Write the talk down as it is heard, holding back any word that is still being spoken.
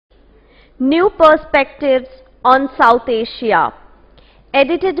New Perspectives on South Asia,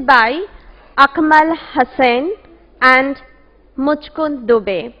 edited by Akmal, Hussain and Muchund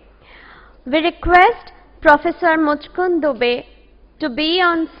Dubey. We request Professor Muchund Dubey to be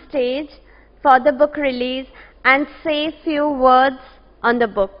on stage for the book release and say few words on the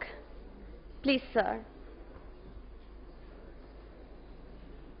book. Please, sir.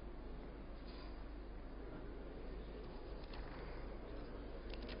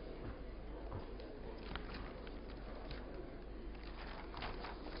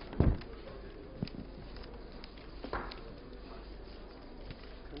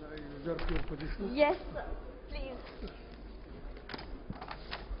 Your position? Yes, sir. Please.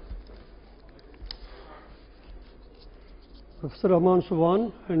 Professor Rahman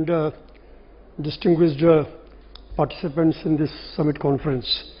Suwan and distinguished participants in this summit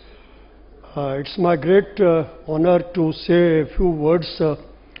conference. It's my great honor to say a few words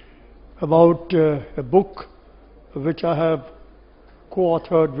about a book which I have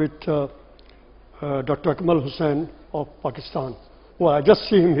co-authored with Dr. Akmal Hussain of Pakistan. Well, I just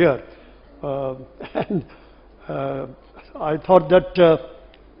see him here. And I thought that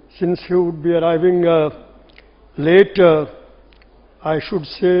since he would be arriving late, I should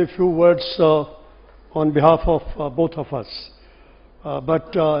say a few words on behalf of both of us.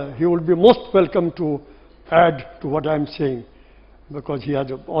 But he will be most welcome to add to what I am saying, because he has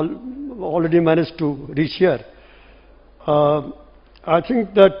already managed to reach here. I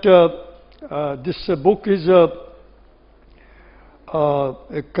think that this book is a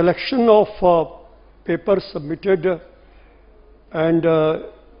collection of papers submitted and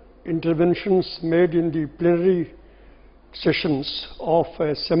interventions made in the plenary sessions of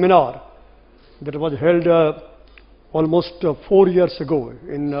a seminar that was held almost 4 years ago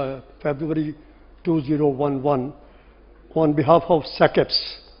in February 2011 on behalf of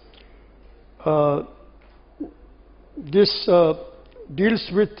SAES. This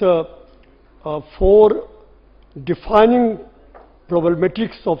deals with 4 defining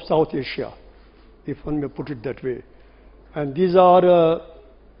problematics of South Asia, if one may put it that way. And these are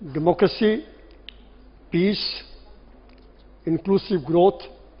democracy, peace, inclusive growth,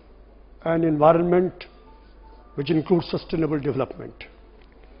 and environment, which includes sustainable development.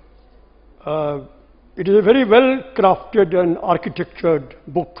 It is a very well crafted and architectured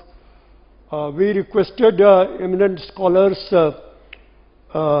book. We requested eminent scholars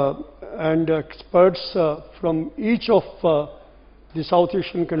and experts from each of the South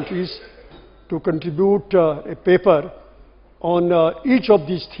Asian countries to contribute a paper on each of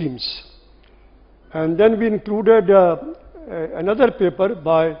these themes. And then we included another paper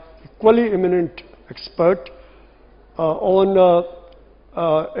by equally eminent expert on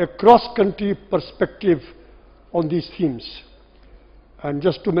a cross-country perspective on these themes. And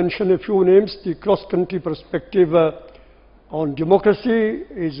just to mention a few names, the cross-country perspective on democracy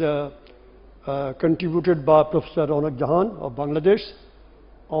is contributed by Professor Raunak Jahan of Bangladesh,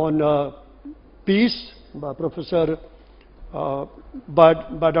 on peace by Professor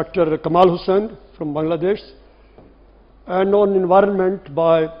by Dr. Kamal Hussain from Bangladesh, and on environment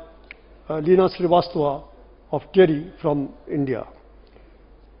by Leena Srivastava of Kerry from India.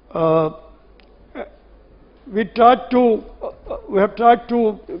 We have tried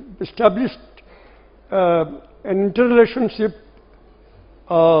to establish an interrelationship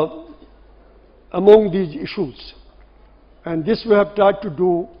among these issues, and this we have tried to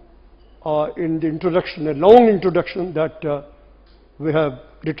do in the introduction, a long introduction that we have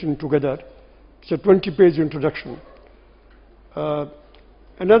written together. It's a 20-page introduction.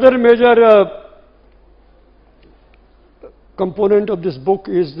 Another major component of this book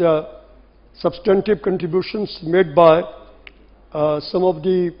is the substantive contributions made by some of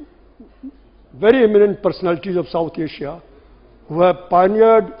the very eminent personalities of South Asia who have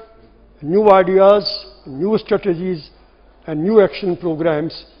pioneered new ideas, new strategies, and new action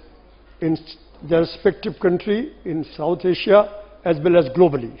programs in their respective country in South Asia as well as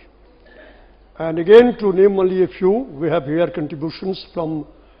globally. And again, to name only a few, we have here contributions from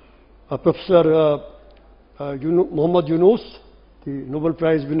Professor Mohammad, the Nobel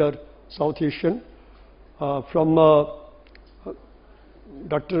Prize winner, South Asian, from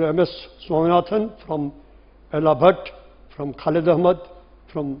Dr. M.S. Swaminathan, from Ella Bhatt, from Khalid Ahmad,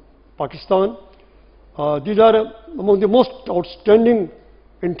 from Pakistan. These are among the most outstanding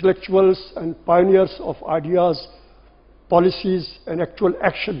intellectuals and pioneers of ideas, policies, and actual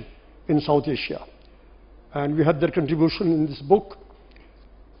action in South Asia. And we have their contribution in this book.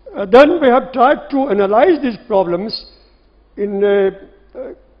 Then we have tried to analyze these problems in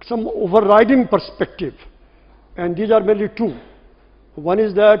some overriding perspective. And these are mainly 2. One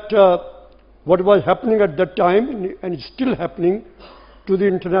is that what was happening at that time and is still happening to the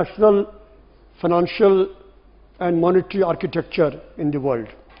international financial and monetary architecture in the world,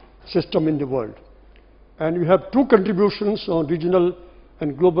 system in the world. And we have two contributions on regional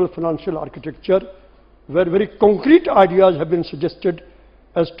and global financial architecture, where very concrete ideas have been suggested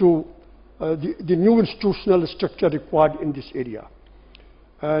as to the new institutional structure required in this area.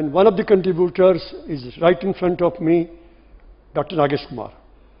 And one of the contributors is right in front of me, Dr. Nagesh Kumar.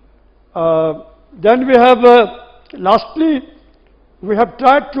 Then we have, lastly, we have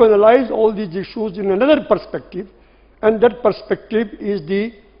tried to analyze all these issues in another perspective, and that perspective is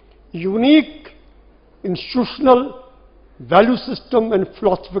the unique institutional value system and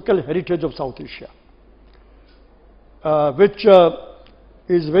philosophical heritage of South Asia, which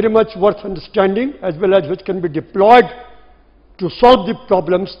is very much worth understanding, as well as which can be deployed to solve the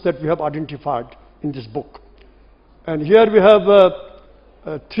problems that we have identified in this book. And here we have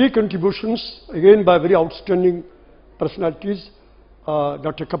three contributions, again by very outstanding personalities.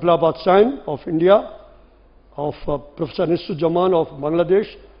 Dr. Hussain of India, of Professor Nissujaman of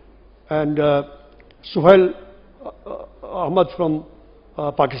Bangladesh, and Suhail Ahmad from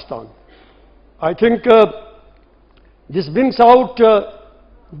Pakistan. I think this brings out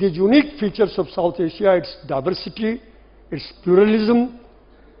the unique features of South Asia, its diversity, its pluralism,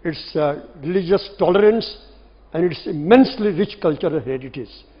 its religious tolerance, and its immensely rich cultural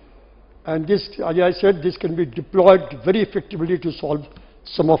heritage. And this, as I said, this can be deployed very effectively to solve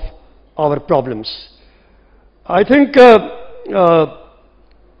some of our problems. I think I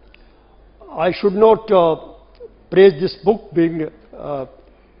should not praise this book being a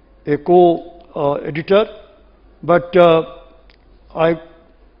co-editor, but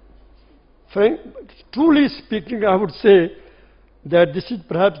truly speaking, I would say that this is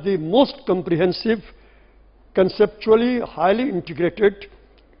perhaps the most comprehensive, conceptually highly integrated,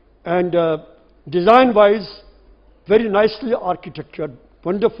 and design-wise very nicely architectured,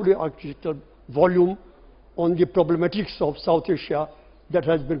 wonderfully architectured volume on the problematics of South Asia that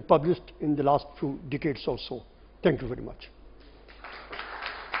has been published in the last few decades or so. Thank you very much.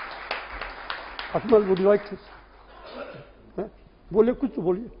 Akmal, would you like to?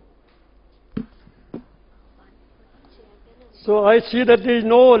 So I see that there is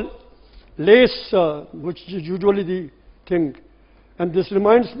no lace, which is usually the thing. And this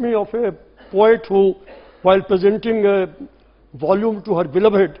reminds me of a poet who, while presenting a volume to her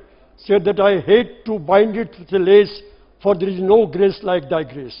beloved, said that I hate to bind it with a lace, for there is no grace like thy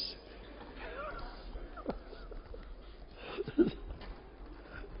grace.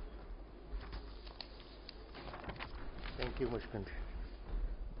 Thank you, Muchund.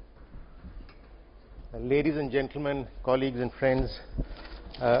 Ladies and gentlemen, colleagues and friends,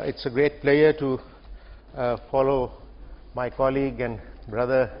 it's a great pleasure to follow my colleague and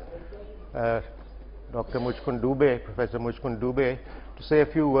brother, Dr. Muchund Dubey, Professor Muchund Dubey, to say a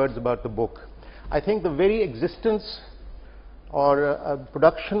few words about the book. I think the very existence or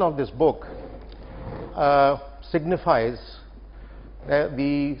production of this book signifies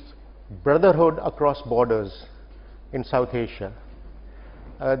the brotherhood across borders in South Asia.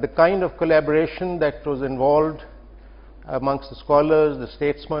 The kind of collaboration that was involved amongst the scholars, the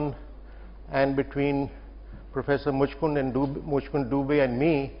statesmen, and between Professor Muchund Dubey and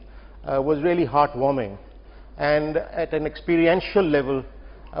me was really heartwarming. And at an experiential level,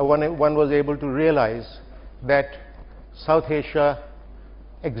 one was able to realize that South Asia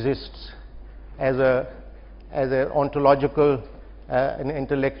exists as an ontological, an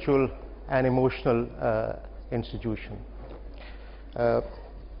intellectual, and emotional institution.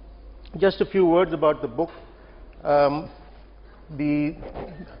 Just a few words about the book. The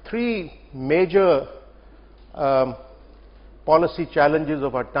three major policy challenges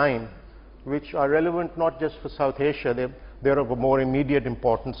of our time, which are relevant not just for South Asia, they're of a more immediate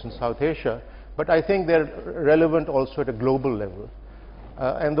importance in South Asia, but I think they're relevant also at a global level.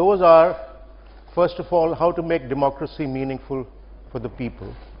 And those are, first of all, how to make democracy meaningful for the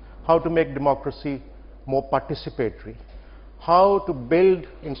people, how to make democracy more participatory, how to build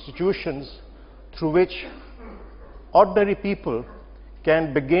institutions through which ordinary people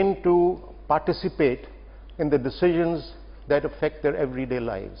can begin to participate in the decisions that affect their everyday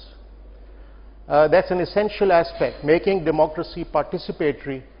lives. That's an essential aspect, making democracy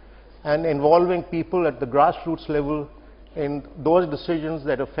participatory and involving people at the grassroots level in those decisions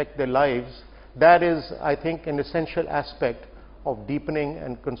that affect their lives. That is, I think, an essential aspect of deepening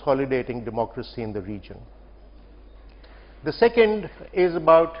and consolidating democracy in the region. The second is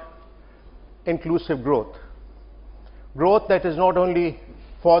about inclusive growth. Growth that is not only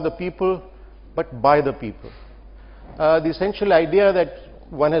for the people, but by the people. The essential idea that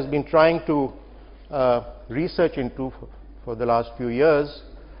one has been trying to research into for the last few years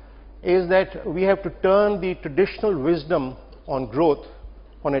is that we have to turn the traditional wisdom on growth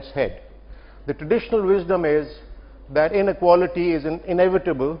on its head. The traditional wisdom is that inequality is an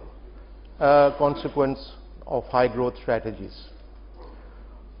inevitable consequence of high growth strategies.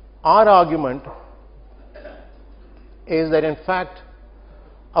 Our argument is that in fact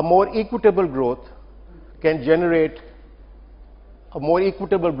a more equitable growth can generate a more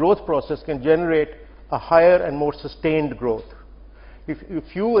equitable growth process can generate a higher and more sustained growth.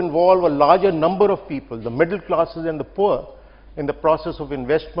 If you involve a larger number of people, the middle classes and the poor, in the process of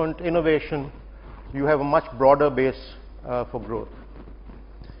investment, innovation, you have a much broader base for growth.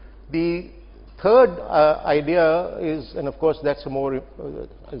 The third idea is, and of course that's a more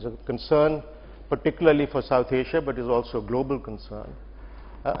is a concern particularly for South Asia, but is also a global concern,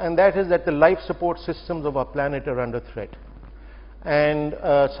 and that is that the life support systems of our planet are under threat. And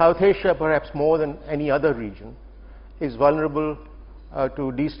South Asia, perhaps more than any other region, is vulnerable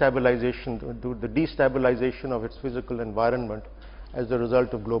to destabilization, to the destabilization of its physical environment as a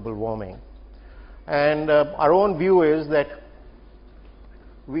result of global warming. And our own view is that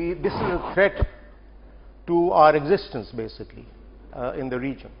this is a threat to our existence, basically, in the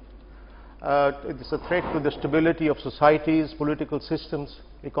region. It is a threat to the stability of societies, political systems,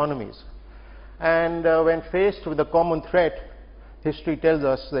 economies. And when faced with a common threat, history tells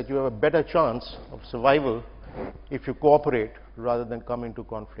us that you have a better chance of survival if you cooperate rather than come into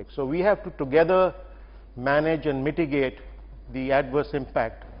conflict. So we have to together manage and mitigate the adverse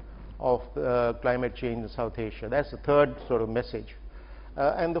impact of climate change in South Asia. That's the third sort of message.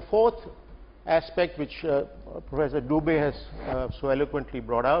 And the fourth aspect, which Professor Dubey has so eloquently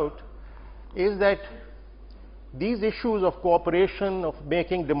brought out, is that these issues of cooperation, of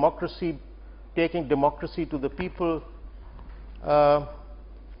making democracy, taking democracy to the people,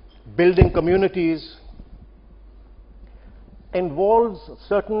 building communities, involves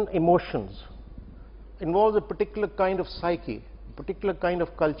certain emotions, involves a particular kind of psyche, a particular kind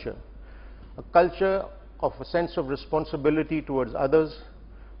of culture, a culture of a sense of responsibility towards others,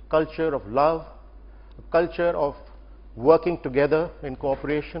 culture of love, a culture of working together in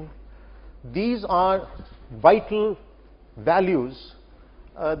cooperation. These are vital values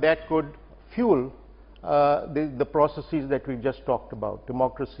that could fuel the processes that we've just talked about: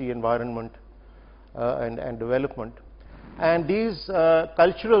 democracy, environment, and development. And these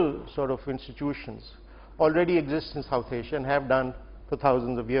cultural sort of institutions already exist in South Asia and have done for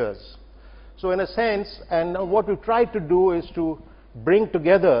thousands of years. So in a sense, and what we've tried to do is to bring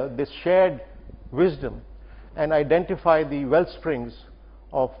together this shared wisdom and identify the wellsprings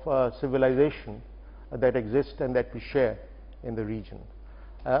of civilization that exist and that we share in the region.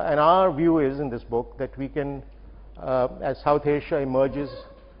 And our view is in this book that we can, as South Asia emerges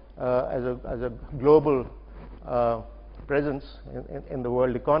as a global presence in the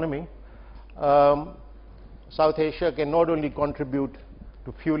world economy, South Asia can not only contribute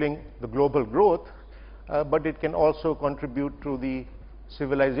to fueling the global growth, but it can also contribute to the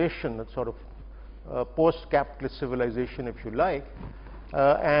civilization, a sort of post-capitalist civilization, if you like,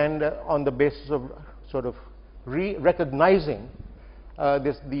 and on the basis of sort of recognizing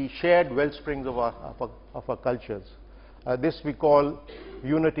the shared wellsprings of our cultures. This we call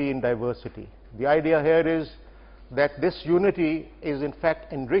unity in diversity. The idea here is that this unity is in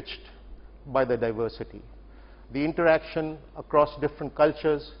fact enriched by the diversity. The interaction across different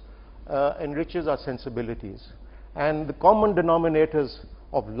cultures enriches our sensibilities, and the common denominators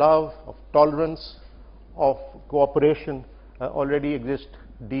of love, of tolerance, of cooperation already exist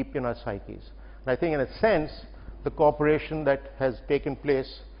deep in our psyches. And I think in a sense the cooperation that has taken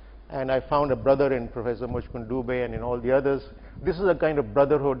place, and I found a brother in Professor Muchund Dubey and in all the others, this is a kind of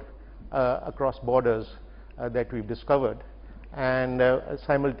brotherhood across borders that we've discovered, and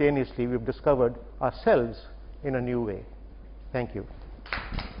simultaneously we've discovered ourselves in a new way. Thank you.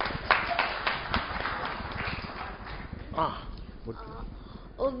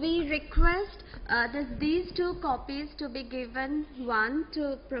 We request that these two copies to be given, one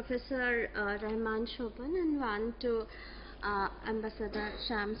to Professor Rahman Shoban and one to Ambassador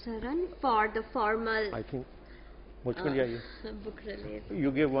Sham Saran for the formal I think book release.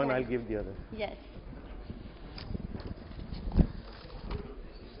 You give one, Yes. I'll give the other. Yes.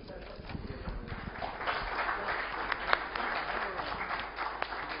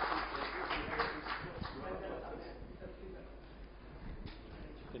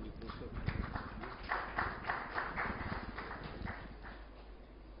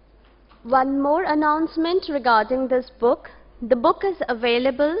 One more announcement regarding this book. The book is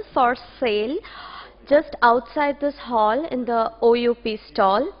available for sale just outside this hall in the OUP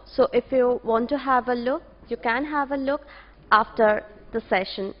stall. So if you want to have a look, you can have a look after the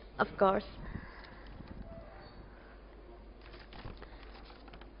session, of course.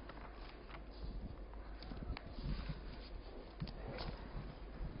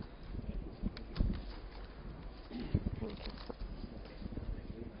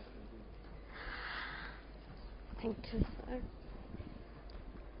 Thank you, sir.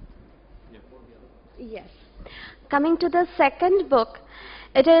 Yes. Coming to the second book,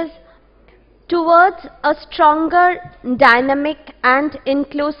 it is Towards a Stronger, Dynamic and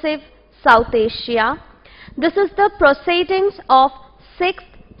Inclusive South Asia. This is the Proceedings of 6th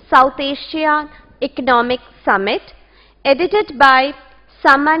South Asia Economic Summit, edited by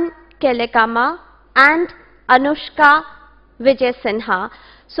Saman, Kelegama and Anushka Wijesinha.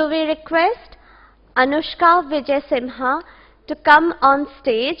 So we request Anushka Wijesinha to come on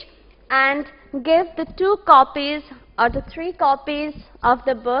stage and give the 2 copies or the 3 copies of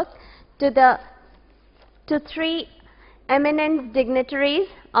the book to 3 eminent dignitaries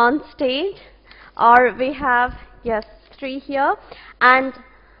on stage, or we have, yes, 3 here. And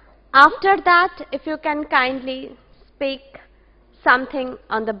after that, if you can kindly speak something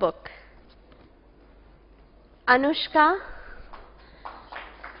on the book. Anushka?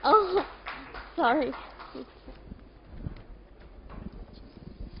 Oh, sorry.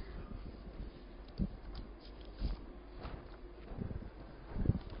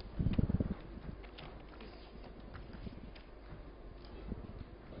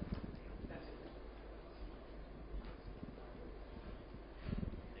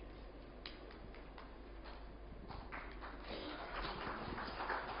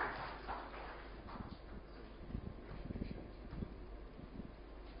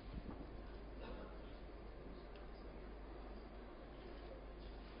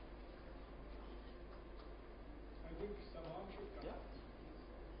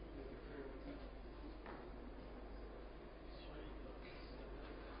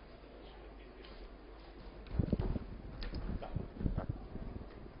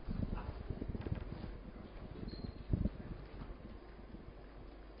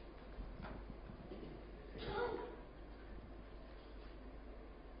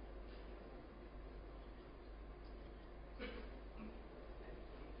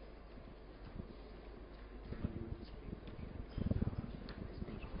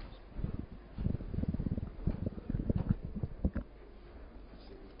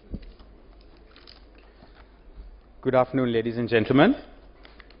 Good afternoon, ladies and gentlemen.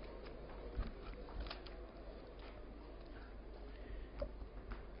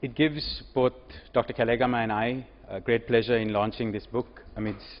 It gives both Dr. Kelegama and I a great pleasure in launching this book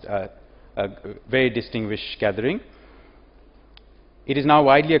amidst a very distinguished gathering. It is now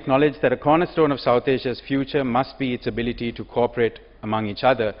widely acknowledged that a cornerstone of South Asia's future must be its ability to cooperate among each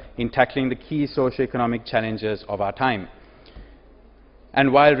other in tackling the key socio-economic challenges of our time.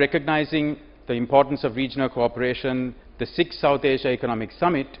 And while recognizing the importance of regional cooperation, the 6th South Asia Economic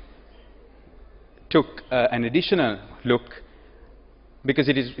Summit took an additional look because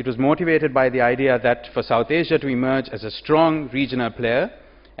it was motivated by the idea that for South Asia to emerge as a strong regional player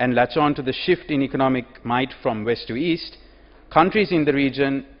and latch on to the shift in economic might from west to east, countries in the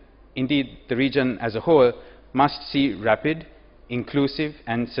region, indeed the region as a whole, must see rapid, inclusive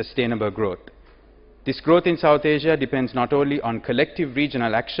and sustainable growth. This growth in South Asia depends not only on collective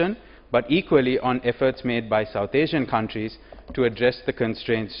regional action, but equally on efforts made by South Asian countries to address the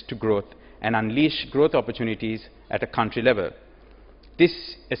constraints to growth and unleash growth opportunities at a country level.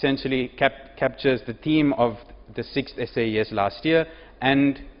 This essentially captures the theme of the 6th SAES last year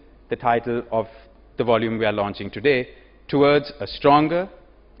and the title of the volume we are launching today, Towards a Stronger,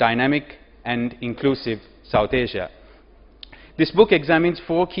 Dynamic and Inclusive South Asia. This book examines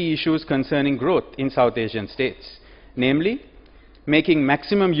 4 key issues concerning growth in South Asian states, namely, making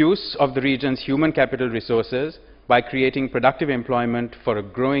maximum use of the region's human capital resources by creating productive employment for a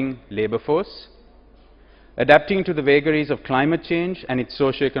growing labor force, adapting to the vagaries of climate change and its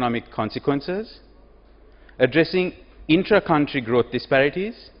socio-economic consequences, addressing intra-country growth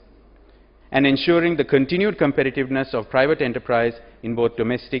disparities, and ensuring the continued competitiveness of private enterprise in both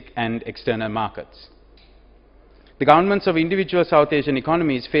domestic and external markets. The governments of individual South Asian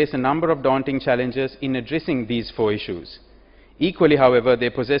economies face a number of daunting challenges in addressing these 4 issues. Equally, however, they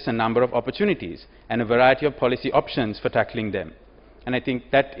possess a number of opportunities and a variety of policy options for tackling them. And I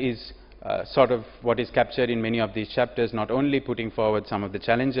think that is sort of what is captured in many of these chapters, not only putting forward some of the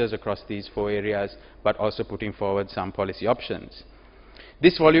challenges across these 4 areas, but also putting forward some policy options.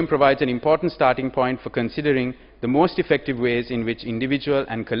 This volume provides an important starting point for considering the most effective ways in which individual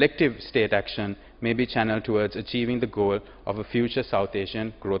and collective state action may be channeled towards achieving the goal of a future South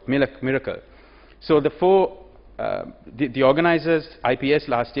Asian growth miracle. So the organizers, IPS,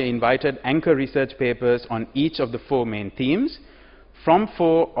 last year invited anchor research papers on each of the 4 main themes from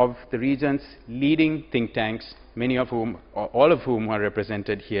 4 of the region's leading think tanks, many of whom, or all of whom are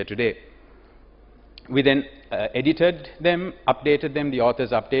represented here today. We then edited them, updated them, the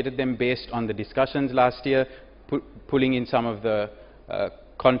authors updated them based on the discussions last year, pulling in some of the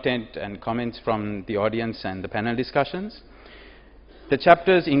content and comments from the audience and the panel discussions. The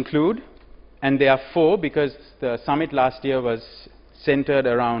chapters include, and there are 4 because the summit last year was centered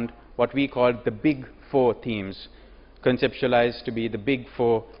around what we called the big 4 themes, conceptualized to be the big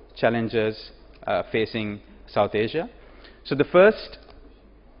 4 challenges facing South Asia. So the first,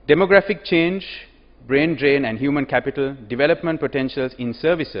 demographic change, brain drain and human capital, development potentials in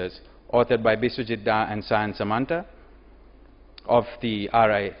services, authored by Biswajit Da and Sayan Samanta of the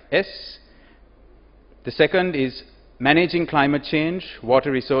RIS. The second is managing climate change,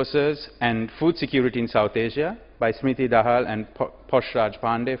 water resources and food security in South Asia by Smriti Dahal and Poshraj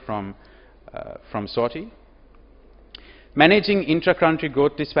Pandey from SORTI. Managing intra-country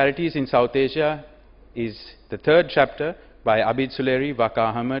growth disparities in South Asia is the third chapter by Abid Suleri, Waka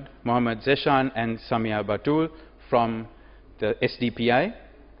Ahmed, Mohammad Zeshan and Samia Batul from the SDPI.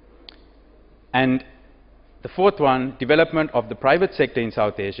 And the fourth one, development of the private sector in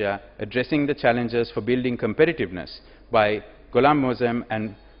South Asia, addressing the challenges for building competitiveness by Ghulam Mozem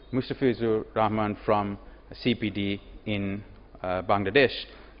and Mustafizur Rahman from CPD in Bangladesh.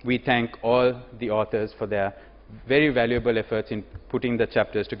 We thank all the authors for their very valuable efforts in putting the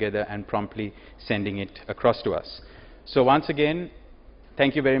chapters together and promptly sending it across to us. So once again,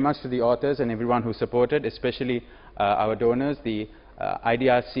 thank you very much to the authors and everyone who supported, especially our donors. The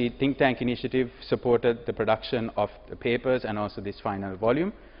IDRC think tank initiative supported the production of the papers and also this final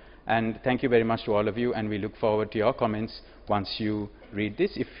volume. And thank you very much to all of you, and we look forward to your comments once you read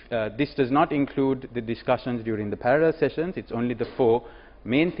this. If this does not include the discussions during the parallel sessions, it's only the 4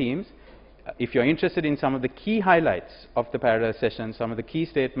 main themes. If you're interested in some of the key highlights of the parallel sessions, some of the key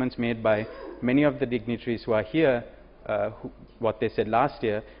statements made by many of the dignitaries who are here, what they said last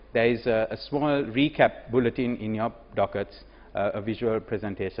year, there is a small recap bulletin in your dockets, a visual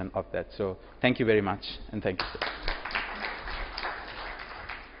presentation of that. So thank you very much, and thank you, sir.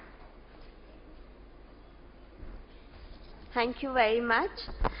 Thank you very much.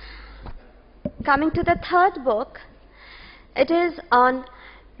 Coming to the third book, it is on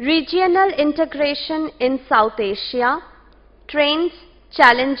regional integration in South Asia, trends,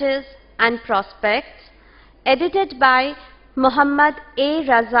 challenges and prospects, edited by Muhammad A.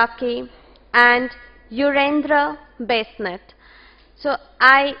 Razzaque and Yurendra Besnett. So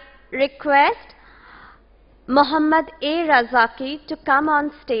I request Muhammad A. Razzaque to come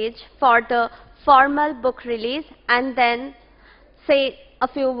on stage for the formal book release and then say a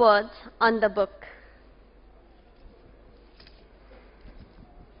few words on the book.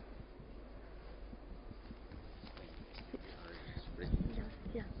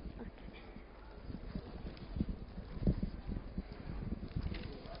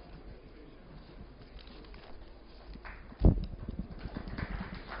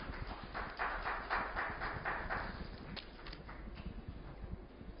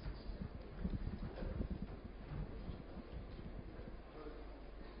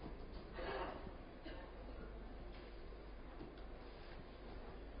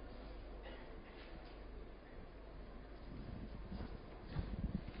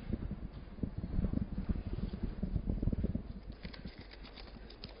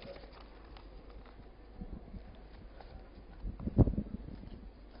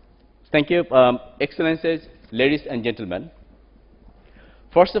 Thank you, Excellencies, ladies and gentlemen.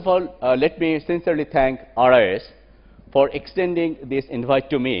 First of all, let me sincerely thank RIS for extending this invite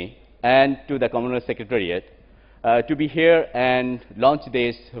to me and to the Commonwealth Secretariat to be here and launch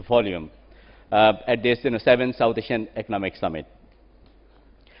this volume at this 7th South Asian Economic Summit.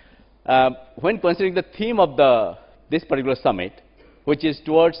 When considering the theme of this particular summit, which is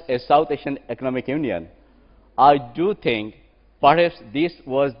towards a South Asian Economic Union, I do think perhaps this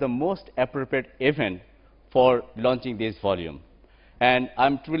was the most appropriate event for launching this volume. And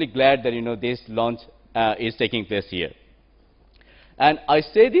I'm truly glad that this launch is taking place here. And I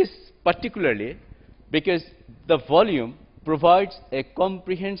say this particularly because the volume provides a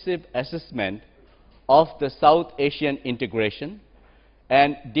comprehensive assessment of the South Asian integration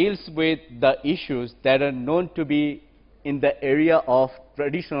and deals with the issues that are known to be in the area of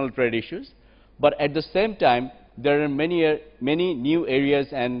traditional trade issues, but at the same time there are many new areas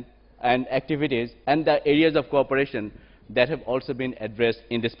and activities and the areas of cooperation that have also been addressed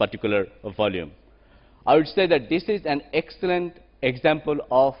in this particular volume. I would say that this is an excellent example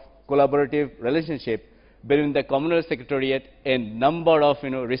of collaborative relationship between the Commonwealth Secretariat and number of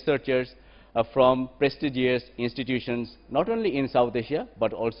researchers from prestigious institutions, not only in South Asia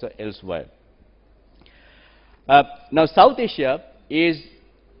but also elsewhere. Now, South Asia is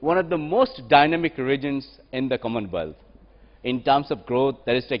one of the most dynamic regions in the Commonwealth in terms of growth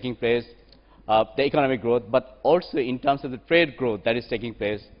that is taking place, the economic growth, but also in terms of the trade growth that is taking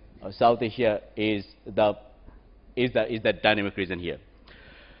place. South Asia is the dynamic region here.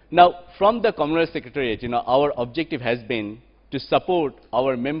 Now, from the Commonwealth Secretariat, our objective has been to support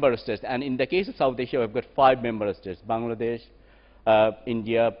our member states, and in the case of South Asia, we've got 5 member states: Bangladesh,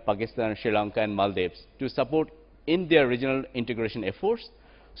 India, Pakistan, Sri Lanka, and Maldives, to support in their regional integration efforts,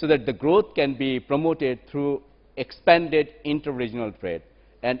 so that the growth can be promoted through expanded inter-regional trade.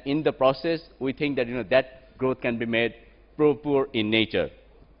 And in the process, we think that that growth can be made pro-poor in nature.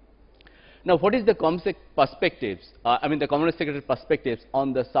 Now, what is the COMSEC perspectives? The Commonwealth Secretary perspectives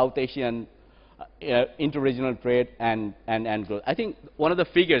on the South Asian inter-regional trade and growth. I think one of the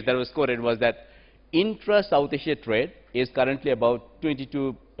figures that was quoted was that intra-South Asia trade is currently about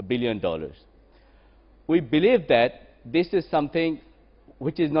 $22 billion. We believe that this is something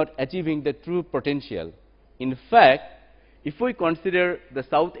which is not achieving the true potential. In fact, if we consider the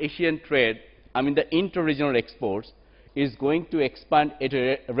South Asian trade, the inter-regional exports, is going to expand at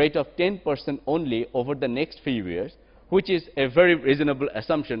a rate of 10% only over the next few years, which is a very reasonable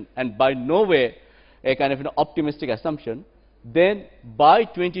assumption and by no way a kind of an optimistic assumption, then by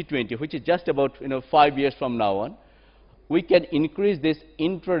 2020, which is just about 5 years from now on, we can increase this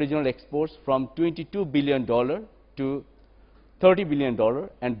intra-regional exports from $22 billion to $30 billion,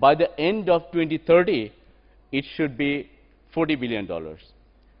 and by the end of 2030, it should be $40 billion.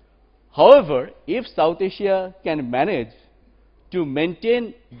 However, if South Asia can manage to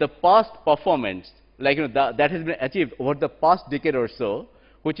maintain the past performance, like that has been achieved over the past decade or so,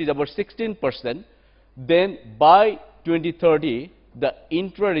 which is about 16%, then by 2030, the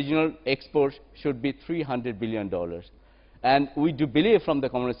intra-regional exports should be $300 billion. And we do believe from the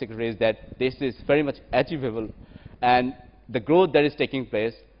Commonwealth Secretary that this is very much achievable, and the growth that is taking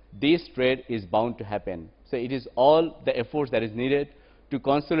place, this trade is bound to happen. So it is all the efforts that is needed to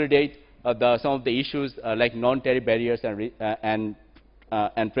consolidate some of the issues like non-tariff barriers and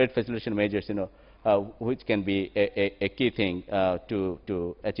trade facilitation measures, which can be a key thing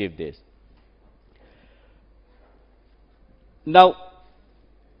to achieve this. Now,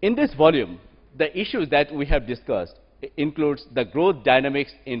 in this volume, the issues that we have discussed includes the growth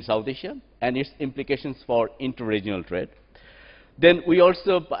dynamics in South Asia and its implications for inter-regional trade. Then we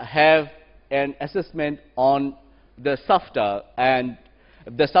also have an assessment on the SAFTA, and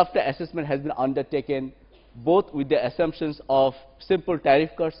the SAFTA assessment has been undertaken both with the assumptions of simple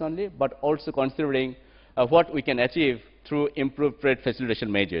tariff cuts only, but also considering what we can achieve through improved trade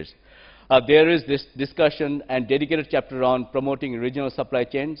facilitation measures. There is this discussion and dedicated chapter on promoting regional supply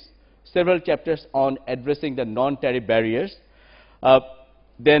chains, several chapters on addressing the non-tariff barriers.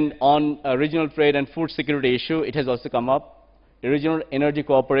 Then on regional trade and food security issue, it has also come up, regional energy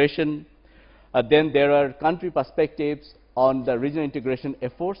cooperation. Then there are country perspectives on the regional integration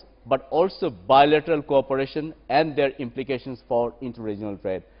efforts, but also bilateral cooperation and their implications for inter-regional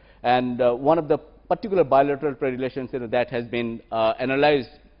trade. And one of the particular bilateral trade relations that has been analyzed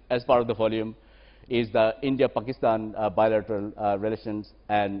as part of the volume is the India-Pakistan bilateral relations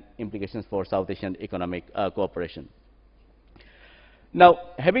and implications for South Asian economic cooperation. Now,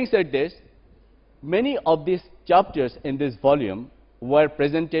 having said this, many of these chapters in this volume were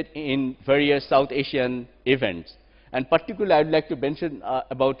presented in various South Asian events. And particularly, I would like to mention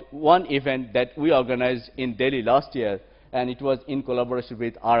about one event that we organized in Delhi last year, and it was in collaboration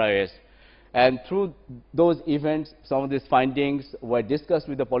with RIS. And through those events, some of these findings were discussed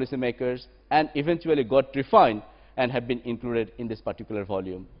with the policymakers and eventually got refined and have been included in this particular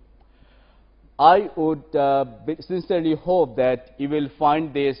volume. I would sincerely hope that you will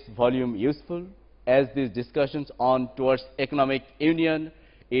find this volume useful, as these discussions on towards economic union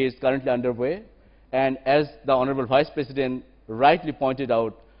is currently underway. And as the Honorable Vice President rightly pointed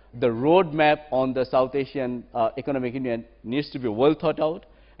out, the roadmap on the South Asian economic union needs to be well thought out.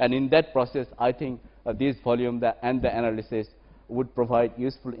 And in that process, I think this volume and the analysis would provide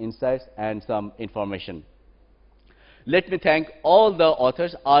useful insights and some information. Let me thank all the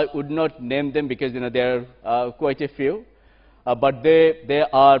authors. I would not name them because there are quite a few, but they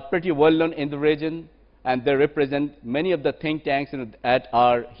are pretty well known in the region, and they represent many of the think tanks that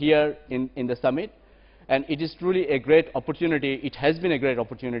are here in the summit. And it is truly a great opportunity. It has been a great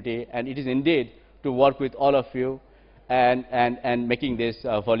opportunity, and it is indeed to work with all of you and making this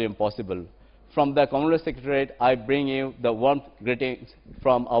volume possible. from the Commonwealth Secretariat, I bring you the warm greetings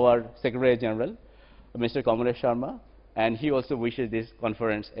from our Secretary General, Mr. Kamlesh Sharma, and he also wishes this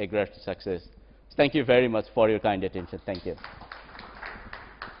conference a great success. Thank you very much for your kind attention. Thank you.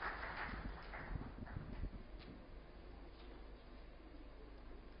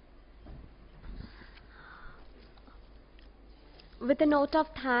 With a note of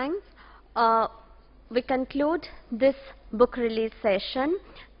thanks, we conclude this book release session.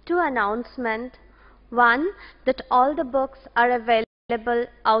 Two announcements. One, that all the books are available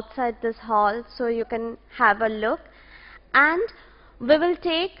outside this hall, so you can have a look. And we will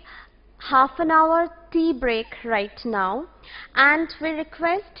take half an hour tea break right now. And we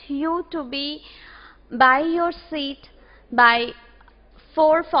request you to be by your seat by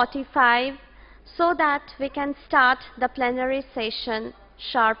 4:45 so that we can start the plenary session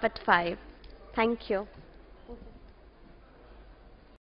sharp at 5. Thank you.